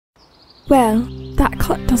Well, that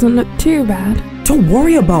cut doesn't look too bad. Don't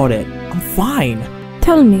worry about it. I'm fine.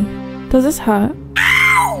 Tell me, does this hurt?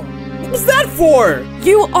 Ow! What was that for?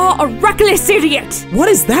 You are a reckless idiot! What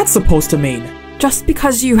is that supposed to mean? Just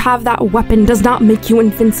because you have that weapon does not make you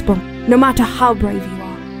invincible, no matter how brave you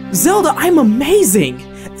are. Zelda, I'm amazing!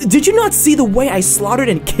 Did you not see the way I slaughtered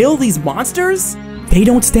and killed these monsters? They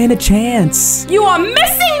don't stand a chance. You are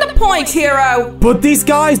missing the point, hero! But these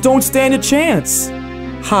guys don't stand a chance.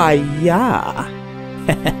 Hi-ya.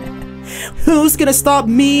 Who's gonna stop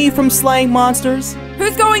me from slaying monsters?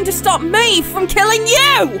 Who's going to stop me from killing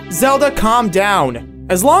you? Zelda, calm down.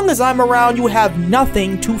 As long as I'm around, you have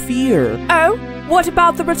nothing to fear. Oh? What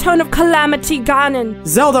about the return of Calamity Ganon?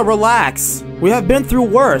 Zelda, relax. We have been through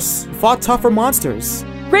worse. Fought tougher monsters.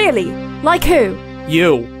 Really? Like who?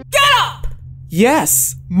 You. Get up!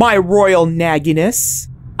 Yes, my royal nagginess.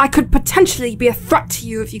 I could potentially be a threat to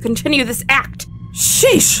you if you continue this act.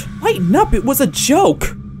 Sheesh! Lighten up, it was a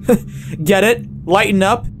joke. Get it? Lighten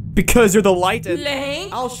up? Because you're the light and—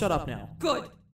 Link? I'll shut up now. Good.